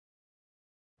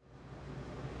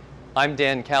I'm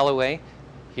Dan Calloway,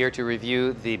 here to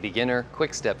review the beginner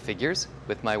Quickstep figures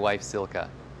with my wife Silka.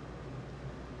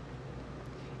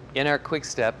 In our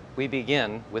Quickstep, we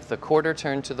begin with the quarter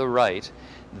turn to the right.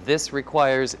 This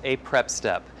requires a prep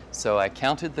step. So I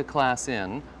counted the class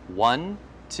in 1,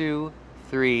 2,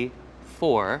 3,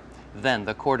 4. Then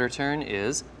the quarter turn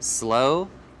is slow,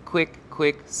 quick,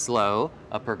 quick, slow,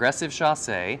 a progressive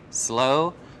chassé,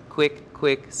 slow, quick,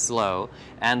 quick, slow,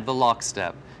 and the lock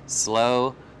step,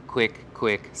 slow, quick,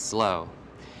 quick, slow.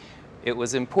 It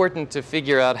was important to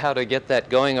figure out how to get that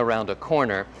going around a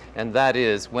corner, and that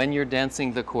is when you're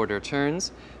dancing the quarter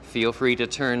turns, feel free to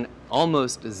turn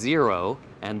almost zero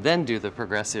and then do the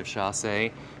progressive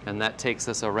chassé, and that takes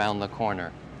us around the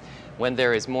corner. When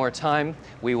there is more time,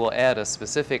 we will add a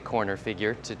specific corner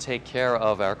figure to take care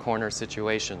of our corner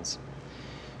situations.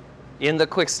 In the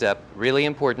Quickstep, really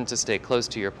important to stay close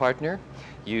to your partner.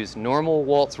 Use normal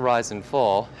waltz rise and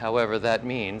fall, however that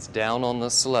means down on the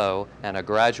slow and a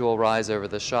gradual rise over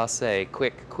the chassé,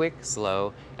 quick, quick,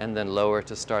 slow, and then lower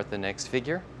to start the next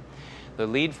figure. The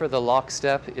lead for the lock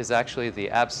step is actually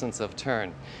the absence of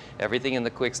turn. Everything in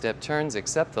the Quickstep turns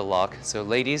except the lock, so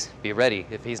ladies, be ready.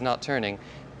 If he's not turning,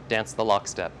 dance the lock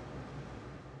step.